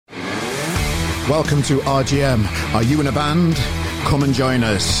Welcome to RGM. Are you in a band? Come and join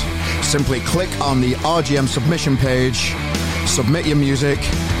us. Simply click on the RGM submission page, submit your music,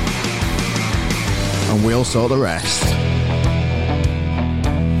 and we'll sort the rest.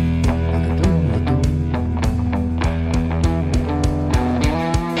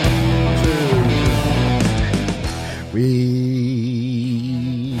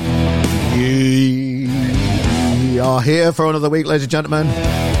 We are here for another week, ladies and gentlemen.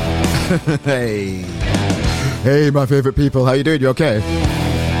 Hey, my favourite people. How you doing? You okay?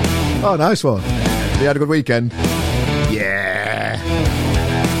 Oh, nice one. You had a good weekend? Yeah.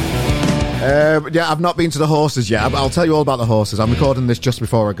 I've not been to the horses yet. I'll tell you all about the horses. I'm recording this just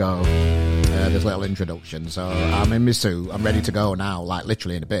before I go. This little introduction. So I'm in my suit. I'm ready to go now, like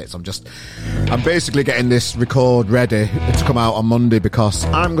literally in a bit. So I'm basically getting this record ready to come out on Monday because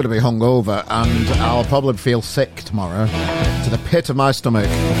I'm going to be hungover and I'll probably feel sick tomorrow to the pit of my stomach.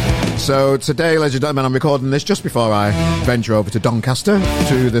 So today, ladies and gentlemen, I'm recording this just before I venture over to Doncaster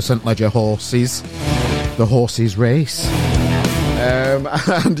to the St Leger horses, the horses race.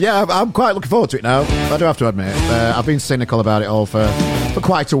 And yeah, I'm quite looking forward to it now. I do have to admit, I've been cynical about it all for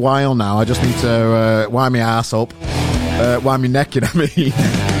quite a while now. I just need to wind my ass up, wind my neck in,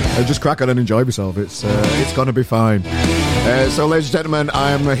 and just crack on and enjoy myself. It's going to be fine. So, ladies and gentlemen,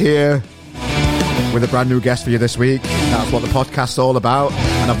 I'm here with a brand new guest for you this week. That's what the podcast's all about.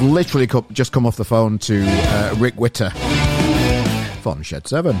 And I've literally just come off the phone to Rick Witter from Shed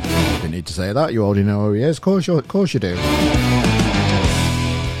 7. You need to say that. You already know who he is. Of course you do.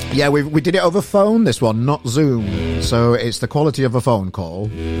 Yeah, we did it over phone, this one, not Zoom. So it's the quality of a phone call.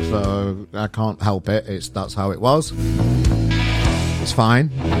 So I can't help it. That's how it was. It's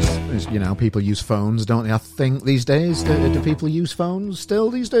fine. It's, people use phones, don't they? I think these days. Do people use phones still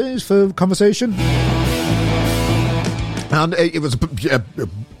these days for conversation? And it was...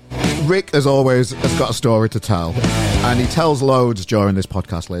 Rick, as always, has got a story to tell. And he tells loads during this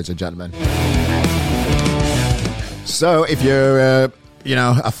podcast, ladies and gentlemen. So if you're... a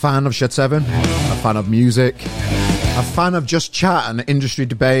fan of Shed 7, a fan of music, a fan of just chat and industry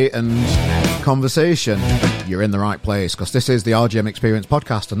debate and conversation, you're in the right place, because this is the RGM Experience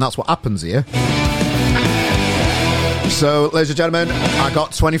podcast, and that's what happens here. So, ladies and gentlemen, I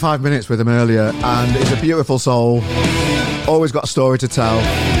got 25 minutes with him earlier, and he's a beautiful soul, always got a story to tell.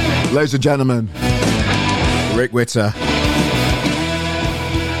 Ladies and gentlemen, Rick Witter.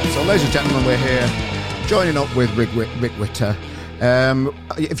 So, ladies and gentlemen, we're here, joining up with Rick Witter.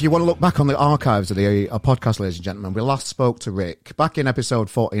 If you want to look back on the archives of the podcast, ladies and gentlemen, we last spoke to Rick back in episode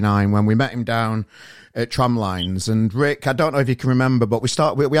 49 when we met him down at Tramlines. And Rick, I don't know if you can remember, but we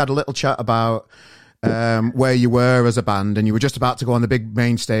had a little chat about where you were as a band, and you were just about to go on the big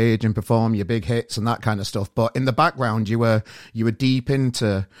main stage and perform your big hits and that kind of stuff. But in the background, you were deep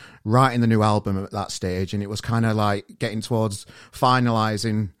into writing the new album at that stage, and it was kind of like getting towards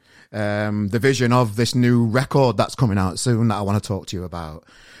finalising the vision of this new record that's coming out soon that I want to talk to you about.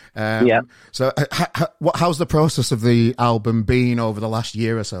 So how's the process of the album been over the last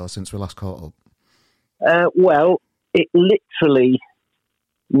year or so since we last caught up? Well, it literally,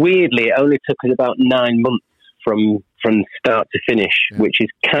 weirdly, it only took us about 9 months from start to finish, which is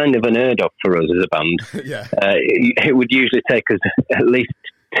kind of unheard of for us as a band. Yeah. It would usually take us at least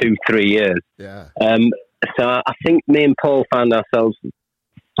 2-3 years. Yeah. So I think me and Paul found ourselves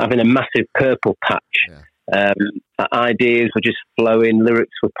having a massive purple patch. Yeah. Ideas were just flowing,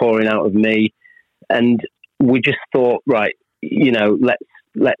 lyrics were pouring out of me, and we just thought, right,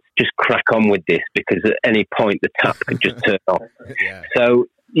 let's just crack on with this, because at any point the tap could just turn off. Yeah. So,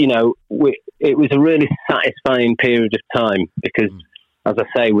 it was a really satisfying period of time, because, as I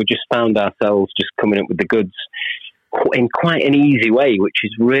say, we just found ourselves just coming up with the goods in quite an easy way, which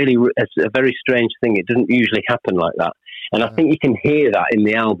is really a very strange thing. It doesn't usually happen like that. And I think you can hear that in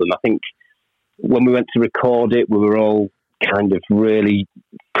the album. I think when we went to record it, we were all kind of really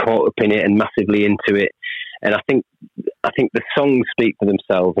caught up in it and massively into it. And I think the songs speak for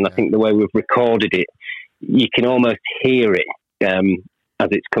themselves. And I think the way we've recorded it, you can almost hear it as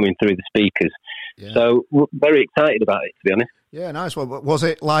it's coming through the speakers. Yeah. So we're very excited about it, to be honest. Yeah, nice. Well, was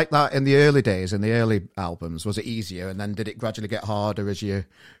it like that in the early days, in the early albums? Was it easier? And then did it gradually get harder as you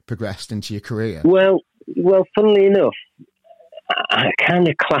progressed into your career? Well, funnily enough, I kind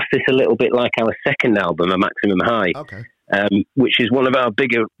of class this a little bit like our second album, A Maximum High, which is one of our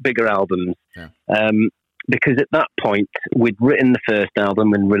bigger albums. Yeah. Because at that point, we'd written the first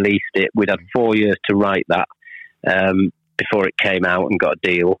album and released it. We'd had 4 years to write that before it came out and got a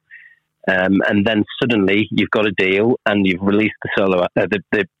deal. And then suddenly you've got a deal and you've released the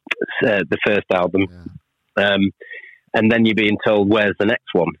first album. Yeah. and then you're being told, where's the next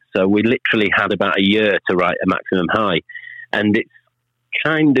one? So we literally had about a year to write a Maximum High. And it's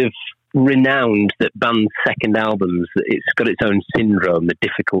kind of renowned that bands' second albums, it's got its own syndrome, the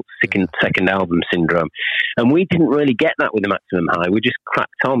difficult second album syndrome. And we didn't really get that with the Maximum High. We just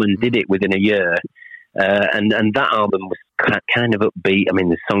cracked on and did it within a year. And that album was kind of upbeat. I mean,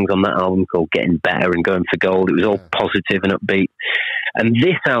 there's songs on that album called Getting Better and Going for Gold. It was all positive and upbeat. And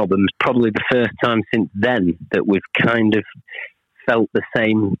this album's probably the first time since then that we've kind of felt the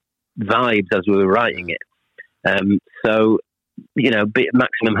same vibes as we were writing it. So, you know,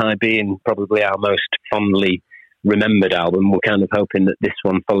 Maximum High being probably our most fondly remembered album, we're kind of hoping that this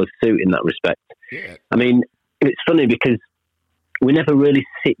one follows suit in that respect. Yeah. I mean, it's funny because we never really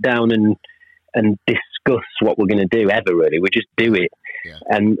sit down and discuss what we're going to do ever, really. We just do it. Yeah.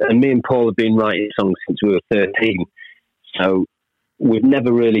 And me and Paul have been writing songs since we were 13. So we've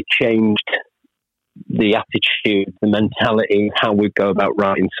never really changed the attitude, the mentality, how we go about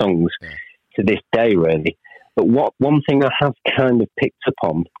writing songs to this day, really. But one thing I have kind of picked up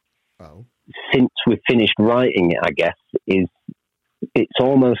on since we finished writing it, I guess, is it's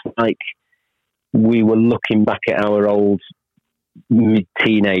almost like we were looking back at our old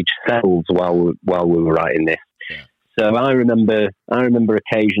mid-teenage selves while we were writing this. Yeah. So I remember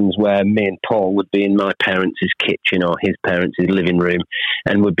occasions where me and Paul would be in my parents' kitchen or his parents' living room,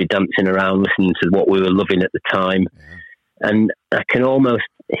 and would be dancing around listening to what we were loving at the time. Yeah. And I can almost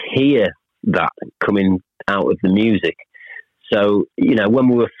hear that coming out of the music. So, you know, when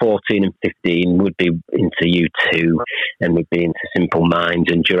we were 14 and 15, we'd be into U2 and we'd be into Simple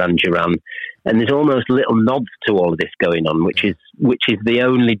Minds and Duran Duran. And there's almost little nods to all of this going on, which is the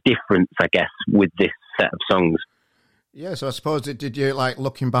only difference, I guess, with this set of songs. Yeah, so I suppose, did you, like,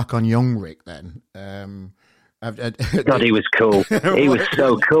 looking back on Young Rick then? God, he was cool. He was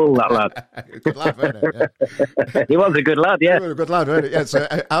so cool, that lad. Good lad, wasn't it? Yeah. He was a good lad, yeah. He was a good lad, wasn't it? Yeah, so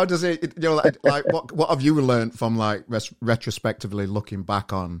how does it, you know, like what have you learned from, like, retrospectively looking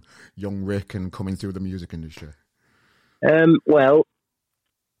back on Young Rick and coming through the music industry? Well,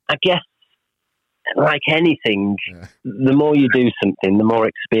 I guess, like anything, the more you do something, the more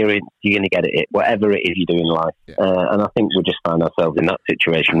experience you're going to get at it, whatever it is you do in life. Yeah. And I think we just find ourselves in that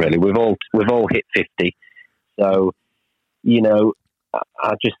situation, really. We've all hit 50. So, you know,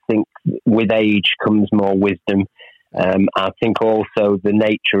 I just think with age comes more wisdom. I think also the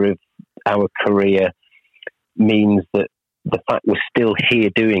nature of our career means that the fact we're still here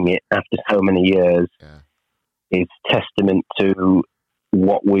doing it after so many years is testament to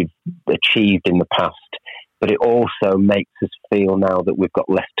what we've achieved in the past. But it also makes us feel now that we've got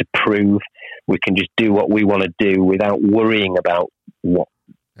less to prove. We can just do what we want to do without worrying about what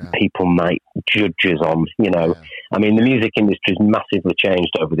people might judge us on, you know. Yeah. I mean, the music industry's massively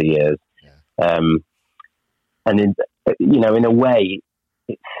changed over the years. Yeah. And in a way,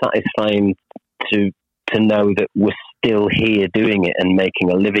 it's satisfying to know that we're still here doing it and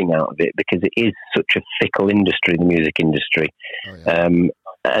making a living out of it, because it is such a fickle industry, the music industry. Oh, yeah.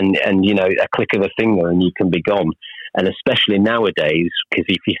 And you know, a click of a finger and you can be gone. And especially nowadays, because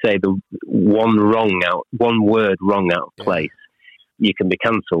if you say the one word wrong out of place, you can be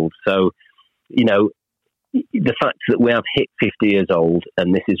cancelled. So, you know, the fact that we have hit 50 years old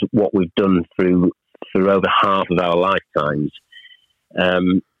and this is what we've done for over half of our lifetimes,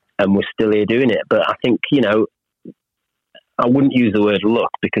 and we're still here doing it. But I think, you know, I wouldn't use the word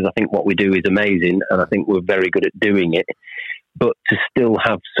luck, because I think what we do is amazing and I think we're very good at doing it. But to still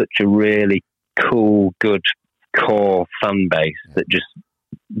have such a really cool, good core fan base that just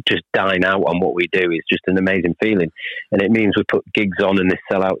dine out on what we do is just an amazing feeling. And it means we put gigs on and they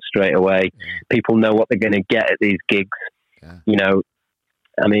sell out straight away. Yeah. People know what they're going to get at these gigs. Yeah. You know,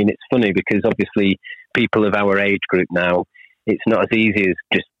 I mean, it's funny because obviously people of our age group now, it's not as easy as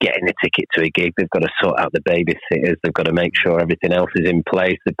just getting a ticket to a gig. They've got to sort out the babysitters. They've got to make sure everything else is in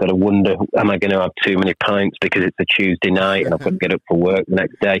place. They've got to wonder, am I going to have too many pints because it's a Tuesday night and I've got to get up for work the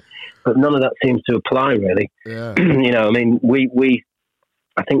next day? But none of that seems to apply, really. Yeah. You know, I mean,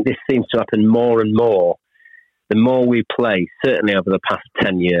 I think this seems to happen more and more. The more we play, certainly over the past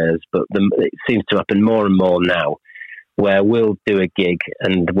 10 years, but it seems to happen more and more now, where we'll do a gig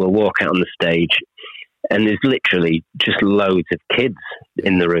and we'll walk out on the stage and there's literally just loads of kids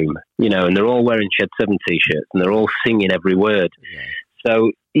in the room, you know, and they're all wearing Shed 7 t-shirts and they're all singing every word. Yeah.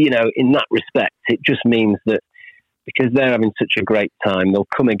 So, you know, in that respect, it just means that because they're having such a great time, they'll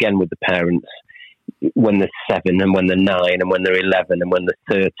come again with the parents when they're 7 and when they're 9 and when they're 11 and when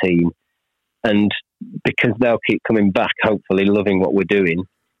they're 13. And because they'll keep coming back, hopefully loving what we're doing,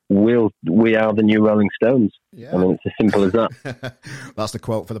 we are the new Rolling Stones. Yeah. I mean, it's as simple as that. That's the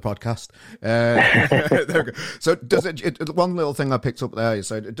quote for the podcast. There we go. So does it, one little thing I picked up there,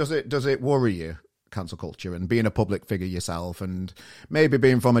 so does it worry you, cancel culture, and being a public figure yourself, and maybe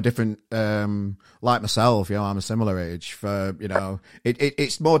being from a different, like myself, I'm a similar age, for,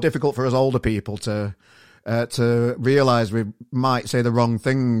 it's more difficult for us older people to realise we might say the wrong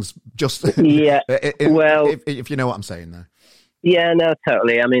things, just if you know what I'm saying there. Yeah, no,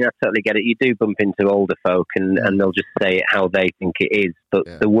 totally. I mean, I totally get it. You do bump into older folk and they'll just say it how they think it is, but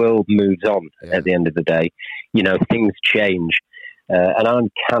the world moves on at the end of the day. Things change, and I'm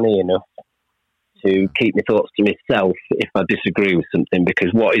canny enough to keep my thoughts to myself if I disagree with something,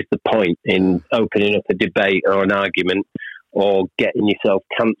 because what is the point in opening up a debate or an argument or getting yourself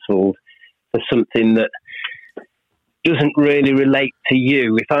cancelled for something that doesn't really relate to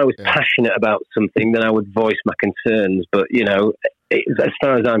you? If I was passionate about something, then I would voice my concerns. But, as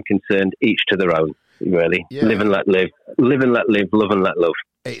far as I'm concerned, each to their own, really. Yeah. Live and let live. Live and let live. Love and let love.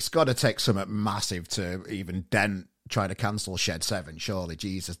 It's got to take something massive to even dent trying to cancel Shed 7, surely.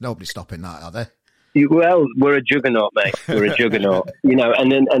 Jesus, nobody's stopping that, are they? Well, we're a juggernaut, mate. We're a juggernaut.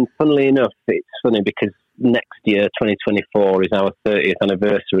 And funnily enough, it's funny because next year, 2024, is our 30th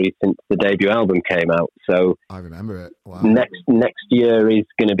anniversary since the debut album came out. So I remember it. Wow. Next year is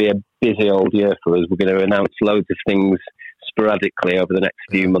going to be a busy old year for us. We're going to announce loads of things sporadically over the next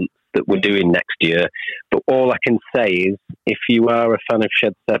few months that we're doing next year. But all I can say is, if you are a fan of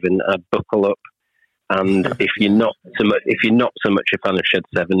Shed 7, I'd buckle up. And if you're not so much a fan of Shed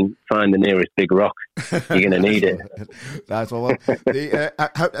 7, find the nearest big rock. You're going to need it. That's well.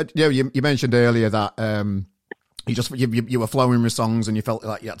 You mentioned earlier that you were flowing with songs and you felt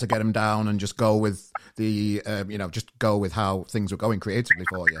like you had to get them down and just go with just go with how things were going creatively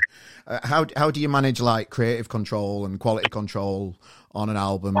for you. How do you manage like creative control and quality control on an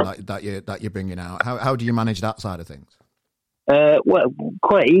album that you're bringing out? How do you manage that side of things? Well,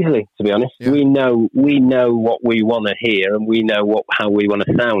 quite easily, to be honest. Yeah. We know what we want to hear, and we know how we want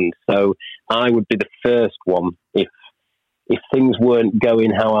to sound. So I would be the first one if things weren't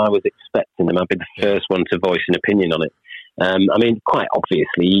going how I was expecting them. I'd be the first one to voice an opinion on it. I mean, quite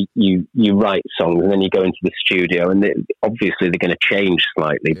obviously, you write songs and then you go into the studio, and obviously they're going to change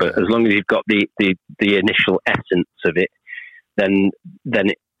slightly. But as long as you've got the initial essence of it, then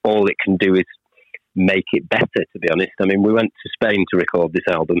all it can do is make it better, to be honest. I mean, we went to Spain to record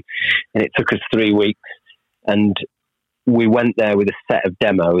this album, and it took us 3 weeks, and we went there with a set of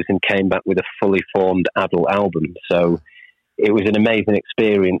demos and came back with a fully formed adult album. So it was an amazing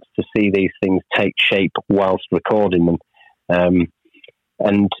experience to see these things take shape whilst recording them.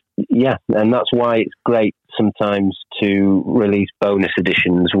 And that's why it's great sometimes to release bonus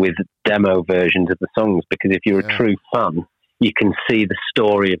editions with demo versions of the songs, because if you're a true fan, you can see the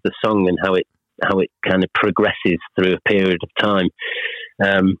story of the song and how it kind of progresses through a period of time.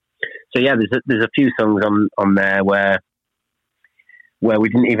 There's a few songs on there where we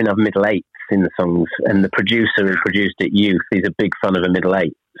didn't even have middle eights in the songs, and the producer who produced it, Youth, he's a big fan of a middle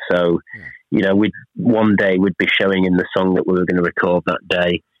eight. So, one day we'd be showing him the song that we were going to record that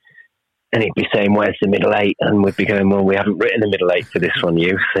day, and he'd be saying, "Where's the middle eight?" And we'd be going, "Well, we haven't written a middle eight for this one,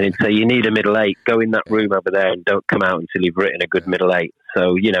 Youth." And he'd say, "You need a middle eight. Go in that room over there and don't come out until you've written a good middle eight."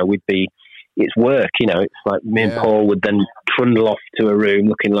 So, it's work, it's like me and Paul would then trundle off to a room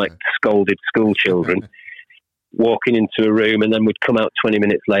looking like scolded school children, walking into a room, and then we'd come out 20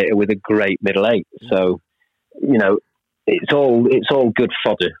 minutes later with a great middle eight. So, it's all good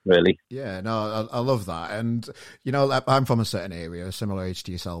fodder, really. Yeah, no, I love that. And, I'm from a certain area, a similar age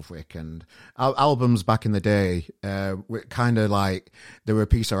to yourself, Rick, and albums back in the day were kind of like, they were a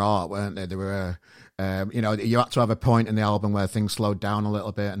piece of art, weren't they? They were you had to have a point in the album where things slowed down a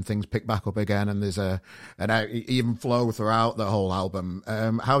little bit and things pick back up again, and there's an even flow throughout the whole album.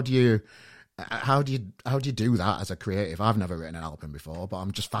 How do you do that as a creative? I've never written an album before, but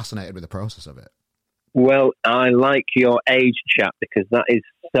I'm just fascinated with the process of it. Well, I like your age chat, because that is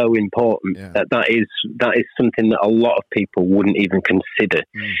so important. Yeah. That is something that a lot of people wouldn't even consider.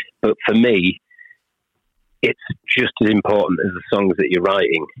 But for me, it's just as important as the songs that you're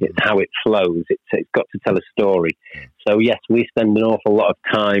writing. It's how it flows. It's got to tell a story. So yes, we spend an awful lot of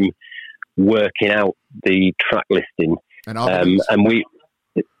time working out the track listing, and we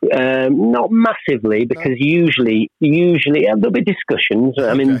not massively, because usually there'll be discussions.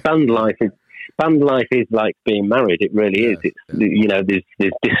 I mean, band life is like being married. It really is. It's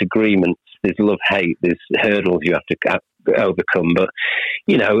there's disagreements, there's love, hate, there's hurdles you have to overcome. But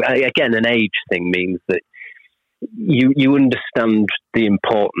again, an age thing means that you understand the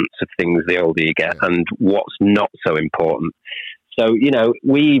importance of things the older you get and what's not so important. So, you know,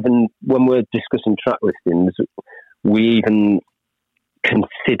 when we're discussing track listings, we even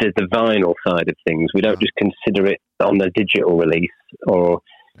consider the vinyl side of things. We don't just consider it on the digital release or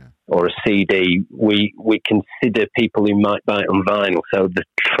a CD. We consider people who might buy it on vinyl. So the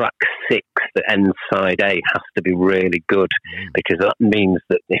track 6 that ends side A has to be really good, because that means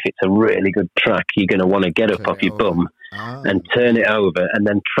that if it's a really good track, you're going to want to get up off your bum and turn it over. And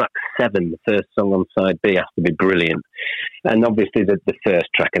then track 7, the first song on side B, has to be brilliant. And obviously the first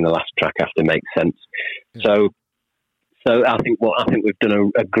track and the last track have to make sense. So I think we've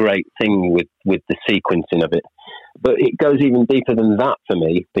done a great thing with the sequencing of it. But it goes even deeper than that for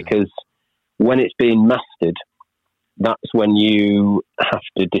me, because when it's being mastered, that's when you have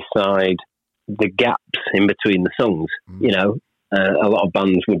to decide the gaps in between the songs. You know, a lot of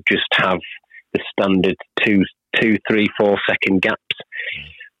bands would just have the standard 2, 3, 4 second gaps.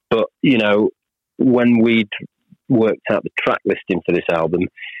 But, you know, when we'd worked out the track listing for this album,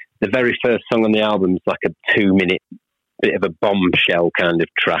 the very first song on the album is like a 2-minute bit of a bombshell kind of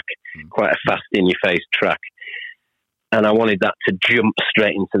track, quite a fast in-your-face track. And I wanted that to jump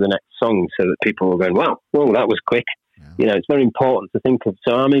straight into the next song, so that people were going, "Wow, whoa, that was quick." Yeah. You know, it's very important to think of.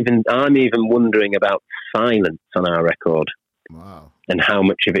 So I'm even wondering about silence on our record. Wow. And how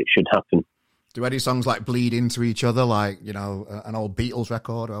much of it should happen. Do any songs like bleed into each other, like, you know, an old Beatles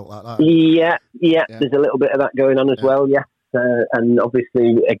record or like that? Yeah. There's a little bit of that going on as well. Yeah. And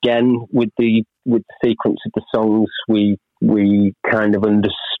obviously, again, with the sequence of the songs, we kind of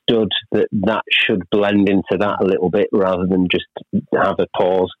understood that should blend into that a little bit rather than just have a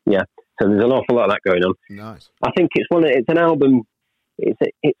pause. Yeah. So there's an awful lot of that going on. Nice. I think it's an album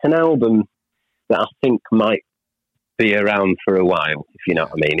that I think might be around for a while, if you know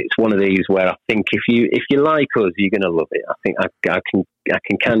what I mean. It's one of these where I think if you like us, you're going to love it. I think I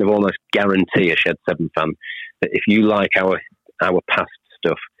can kind of almost guarantee a Shed 7 fan that if you like our past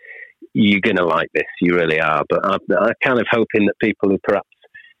stuff, you're going to like this. You really are. But I'm kind of hoping that people who perhaps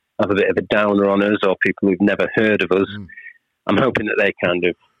have a bit of a downer on us, or people who've never heard of us, I'm hoping that they kind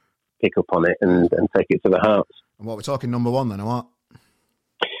of pick up on it and take it to their hearts. And what, we're talking number 1 then, or what?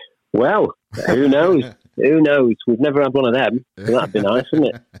 Well, who knows? Who knows? We've never had one of them. So that'd be nice,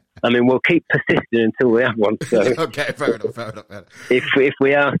 wouldn't it? I mean, we'll keep persisting until we have one. So okay, fair enough. If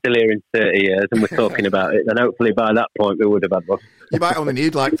we are still here in 30 years and we're talking about it, then hopefully by that point we would have had one. You might only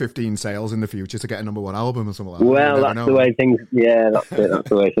need like 15 sales in the future to get a number 1 album or something like that. Well, that's the way things. Yeah, that's it. That's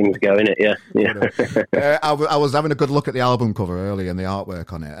the way things go, isn't it? Yeah. I was having a good look at the album cover earlier and the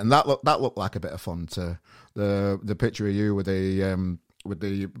artwork on it, and that looked like a bit of fun. To the picture of you with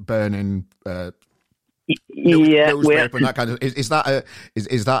the burning. Newspaper and that kind of is that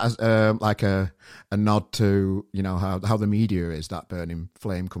like a nod to, you know, how the media is, that burning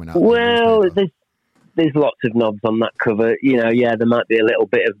flame coming out? Well, there's lots of nods on that cover. You know, yeah, there might be a little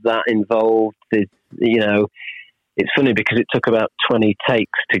bit of that involved. There's, you know, it's funny because it took about 20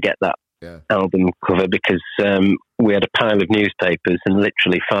 takes to get that album cover, because we had a pile of newspapers, and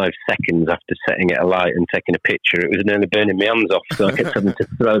literally 5 seconds after setting it alight and taking a picture, it was nearly burning my hands off. So I kept having to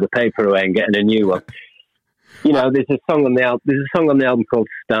throw the paper away and getting a new one. You know, there's a song on the album called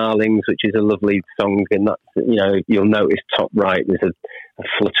Starlings, which is a lovely song, and that's, you know, you'll notice top right, there's a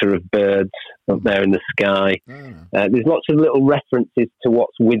flutter of birds up there in the sky. There's lots of little references to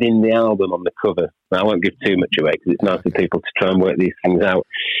what's within the album on the cover. Now, I won't give too much away because it's nice for people to try and work these things out.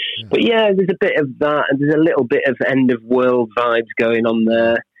 But yeah, there's a bit of that, and there's a little bit of end of world vibes going on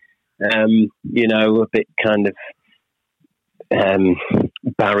there. You know, a bit kind of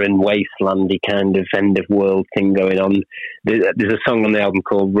barren, wastelandy kind of end of world thing going on. There's a song on the album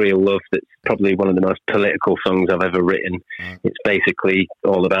called Real Love that's probably one of the most political songs I've ever written. It's basically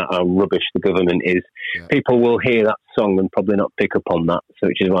all about how rubbish the government is. People will hear that song and probably not pick up on that, so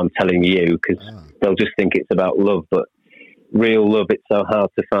which is why I'm telling you, because they'll just think it's about love. But real love, it's so hard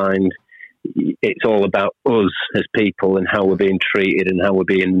to find. It's all about us as people and how we're being treated and how we're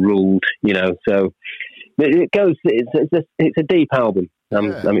being ruled, you know. So it goes. It's a deep album.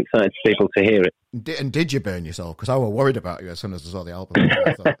 I'm excited for people to hear it. And did you burn yourself? Because I was worried about you as soon as I saw the album.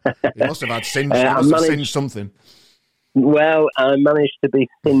 I thought, you must have had singed. You must have singed something. Well, I managed to be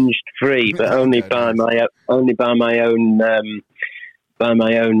singed free, but only by my own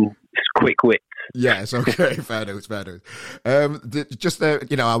quick wit. Yes, okay, fair news. You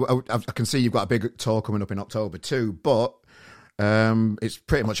know, I can see you've got a big tour coming up in October too, but it's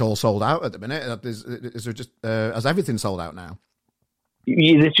pretty much all sold out at the minute. Is there just has everything sold out now?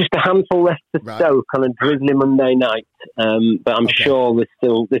 There's just a handful left to Stoke on a drizzly Monday night, but I'm sure there's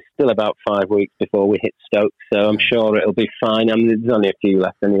still about 5 weeks before we hit Stoke, so I'm sure it'll be fine. I mean, there's only a few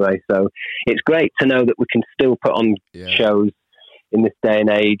left anyway, so it's great to know that we can still put on shows in this day and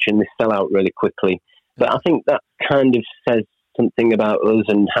age, and they sell out really quickly. But I think that kind of says something about us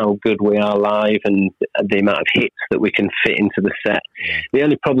and how good we are live and the amount of hits that we can fit into the set. The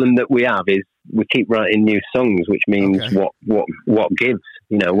only problem that we have is we keep writing new songs, which means what gives,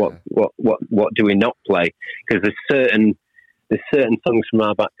 what do we not play? Because there's certain songs from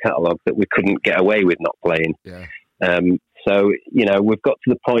our back catalogue that we couldn't get away with not playing. So, we've got to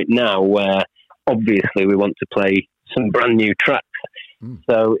the point now where obviously we want to play some brand new tracks.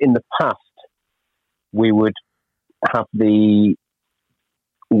 So in the past, we'd have the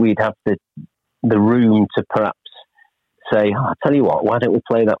room to perhaps say, I'll tell you what, why don't we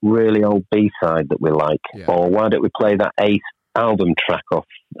play that really old B-side that we like? Or why don't we play that Ace album track off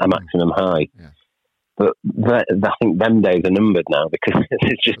A Maximum High? But I think them days are numbered now because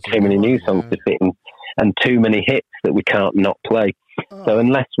there's just too many new songs to fit in and too many hits that we can't not play. So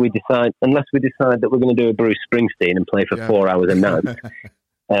unless we decide that we're going to do a Bruce Springsteen and play for 4 hours a night,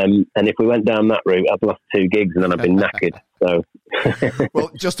 and if we went down that route, I've lost 2 gigs and then I've been knackered. So, well,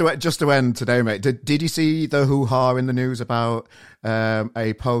 just to end today, mate. Did you see the hoo-ha in the news about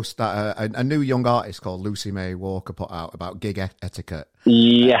a post that a new young artist called Lucy May Walker put out about gig etiquette?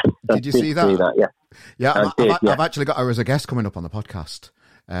 Yeah, did you see that? Yeah, I've actually got her as a guest coming up on the podcast.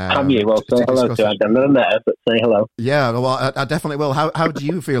 Have you? Well, say hello to her. I've never met her, but say hello. Yeah, well, I definitely will. How do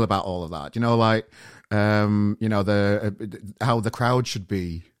you feel about all of that? How the crowd should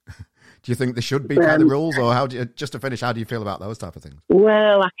be. Do you think they should be by the rules, or just to finish, how do you feel about those type of things?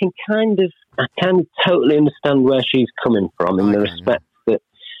 Well, I can totally understand where she's coming from in the respect that,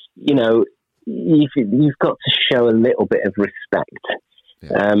 you've got to show a little bit of respect.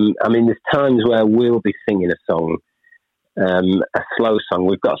 There's times where we'll be singing a song, a slow song.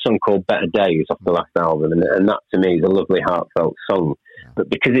 We've got a song called Better Days off the last album, and that to me is a lovely, heartfelt song. But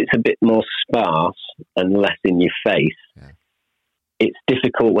because it's a bit more sparse and less in your face, it's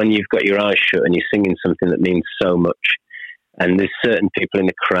difficult when you've got your eyes shut and you're singing something that means so much. And there's certain people in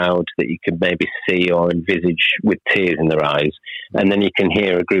the crowd that you could maybe see or envisage with tears in their eyes. And then you can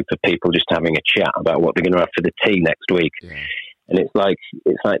hear a group of people just having a chat about what they're going to have for the tea next week. And it's like,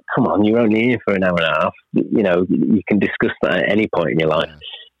 come on, you're only here for an hour and a half. You can discuss that at any point in your life.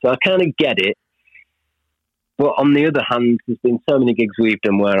 So I kind of get it. But on the other hand, there's been so many gigs we've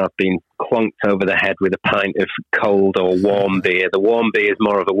done where I've been clonked over the head with a pint of cold or warm beer. The warm beer is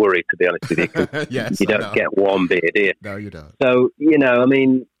more of a worry, to be honest with you, because you don't get warm beer, do you? No, you don't. So, I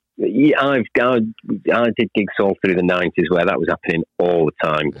did gigs all through the 90s where that was happening all the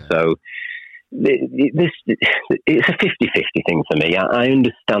time. So it's a 50-50 thing for me. I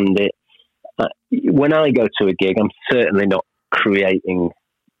understand it. When I go to a gig, I'm certainly not creating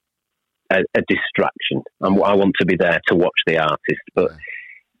a distraction. I want to be there to watch the artist, but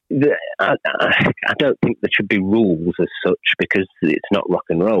I don't think there should be rules as such, because it's not rock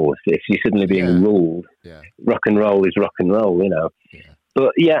and roll. If you're suddenly being ruled, rock and roll is rock and roll,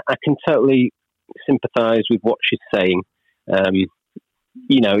 But I can totally sympathise with what she's saying.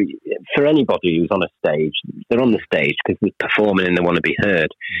 For anybody who's on a stage, they're on the stage because they're performing and they want to be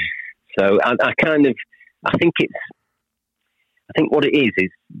heard. So I think what it is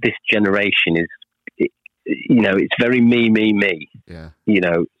this generation it's very me.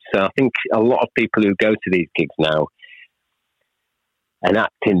 So I think a lot of people who go to these gigs now and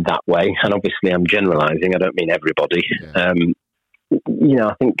act in that way, and obviously I'm generalising, I don't mean everybody. I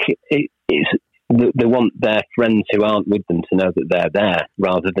think it's they want their friends who aren't with them to know that they're there,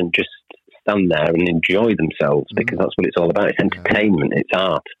 rather than just stand there and enjoy themselves, because that's what it's all about. It's entertainment, it's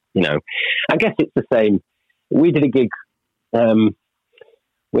art. I guess it's the same. We did a gig.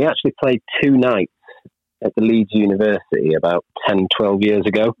 We actually played 2 nights at the Leeds University about 10, 12 years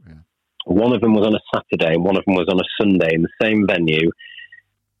ago. One of them was on a Saturday and one of them was on a Sunday in the same venue,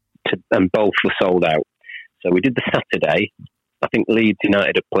 and both were sold out. So we did the Saturday. I think Leeds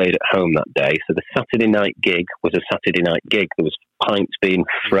United had played at home that day. So the Saturday night gig was a Saturday night gig. There was pints being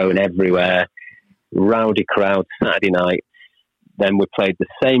thrown everywhere, rowdy crowd Saturday night. Then we played the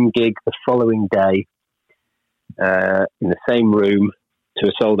same gig the following day in the same room to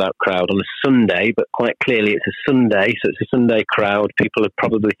a sold-out crowd on a Sunday, but quite clearly it's a Sunday, so it's a Sunday crowd. People are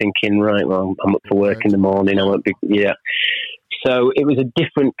probably thinking, right, well, I'm up for work in the morning, I won't be... So it was a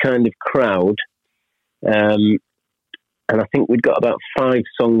different kind of crowd, and I think we'd got about 5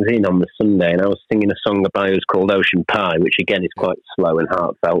 songs in on the Sunday, and I was singing a song by us called Ocean Pie, which again is quite slow and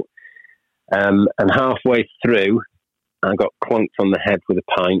heartfelt. And halfway through, I got clonked on the head with a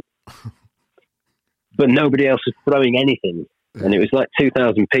pint, but nobody else was throwing anything. And it was like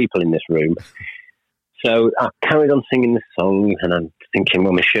 2,000 people in this room. So I carried on singing the song, and I'm thinking,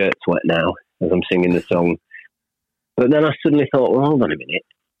 well, my shirt's wet now as I'm singing the song. But then I suddenly thought, well, hold on a minute.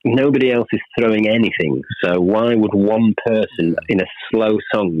 Nobody else is throwing anything, so why would one person in a slow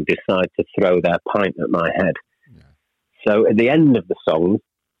song decide to throw their pint at my head? Yeah. So at the end of the song,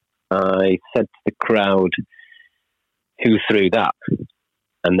 I said to the crowd, who threw that?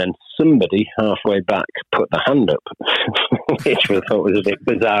 And then somebody halfway back put the hand up, which I thought was a bit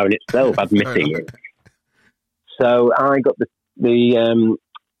bizarre in itself, admitting it. So I got the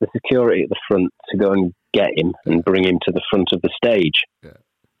security at the front to go and get him and bring him to the front of the stage. Yeah.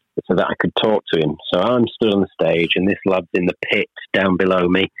 So that I could talk to him. So I'm stood on the stage and this lad's in the pit down below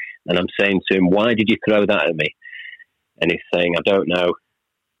me, and I'm saying to him, why did you throw that at me? And he's saying, I don't know.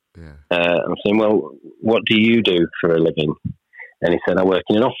 Yeah. I'm saying, well, what do you do for a living? And he said, I work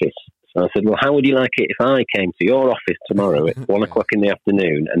in an office. So I said, well, how would you like it if I came to your office tomorrow at 1 o'clock in the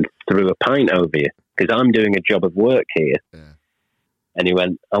afternoon and threw a pint over you? Because I'm doing a job of work here. Yeah. And he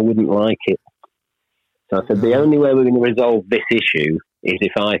went, I wouldn't like it. So I said, the only way we're going to resolve this issue is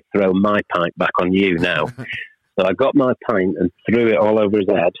if I throw my pint back on you now. So I got my pint and threw it all over his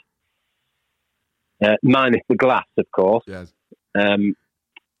head. Minus the glass, of course. Yes.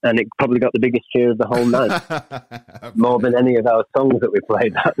 And it probably got the biggest cheer of the whole night. More than any of our songs that we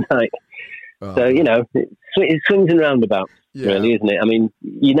played that night. Oh. So, you know, it swings and roundabouts, really, isn't it? I mean,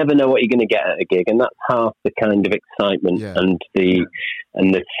 you never know what you're going to get at a gig, and that's half the kind of excitement and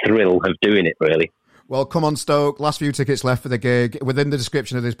the thrill of doing it, really. Well, come on, Stoke. Last few tickets left for the gig. Within the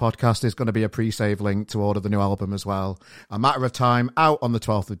description of this podcast is going to be a pre-save link to order the new album as well. A Matter of Time, out on the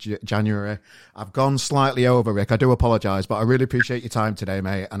 12th of January. I've gone slightly over, Rick. I do apologise, but I really appreciate your time today,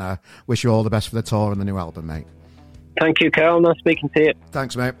 mate, and I wish you all the best for the tour and the new album, mate. Thank you, Carl. Nice speaking to you.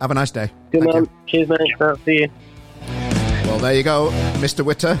 Thanks, mate. Have a nice day. Good, man. Cheers, mate. I'll see you. Well, there you go. Mr.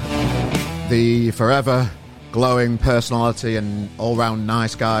 Witter, the forever glowing personality and all-round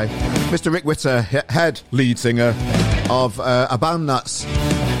nice guy. Mr. Rick Witter, head lead singer of a band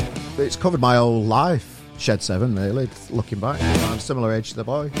it's covered my whole life. Shed 7, really, looking back. I'm similar age to the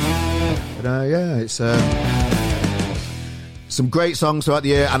boy. But it's some great songs throughout the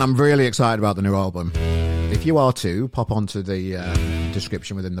year, and I'm really excited about the new album. If you are too, pop onto the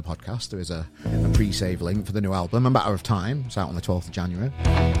description within the podcast. There is a pre-save link for the new album, A Matter of Time. It's out on the 12th of January.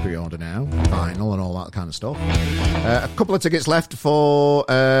 Pre-order now, vinyl and all that kind of stuff. A couple of tickets left for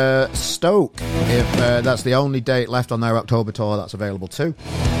Stoke. If that's the only date left on their October tour, that's available too.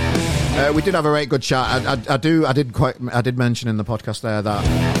 We did have a very good chat. I did mention in the podcast there that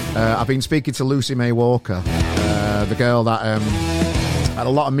I've been speaking to Lucy May Walker, the girl that had a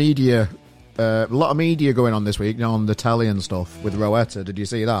lot of media going on this week, you know, on the telly and stuff with Rowetta. Did you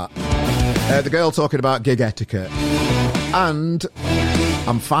see that? The girl talking about gig etiquette. And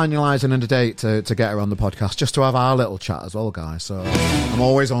I'm finalising a date to get her on the podcast, just to have our little chat as well, guys. So I'm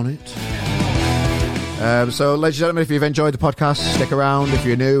always on it. So, ladies and gentlemen, if you've enjoyed the podcast, stick around. If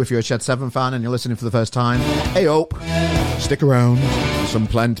you're new, if you're a Shed 7 fan and you're listening for the first time, hey up, stick around. Some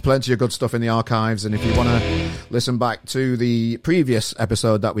plenty of good stuff in the archives. And if you want to listen back to the previous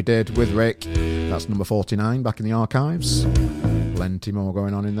episode that we did with Rick, that's number 49 back in the archives. Plenty more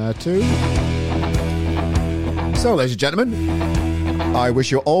going on in there too. So, ladies and gentlemen, I wish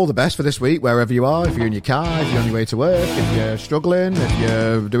you all the best for this week, wherever you are. If you're in your car, if you're on your way to work, if you're struggling, if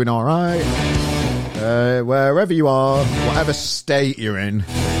you're doing all right. Wherever you are, whatever state you're in,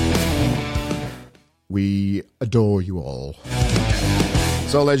 we adore you all.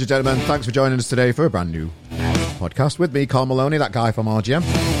 So, ladies and gentlemen, thanks for joining us today for a brand new podcast with me, Carl Maloney, that guy from RGM.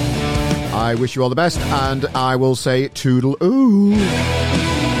 I wish you all the best, and I will say toodle-oo.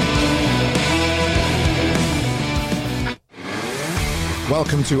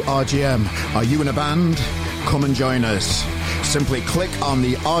 Welcome to RGM. Are you in a band? Come and join us. Simply click on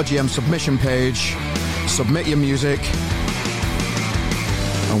the RGM submission page, submit your music,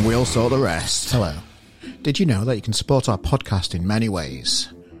 and we'll sort the rest. Hello. Did you know that you can support our podcast in many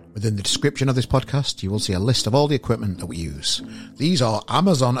ways? Within the description of this podcast, you will see a list of all the equipment that we use. These are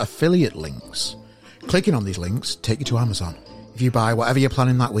Amazon affiliate links. Clicking on these links take you to Amazon. If you buy whatever you're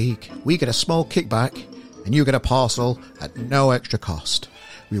planning that week, we get a small kickback and you get a parcel at no extra cost.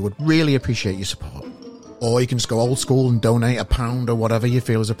 We would really appreciate your support. Or you can just go old school and donate £1 or whatever you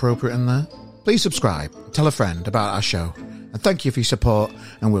feel is appropriate in there. Please subscribe, tell a friend about our show, and thank you for your support,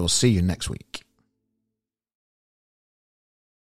 and we'll see you next week.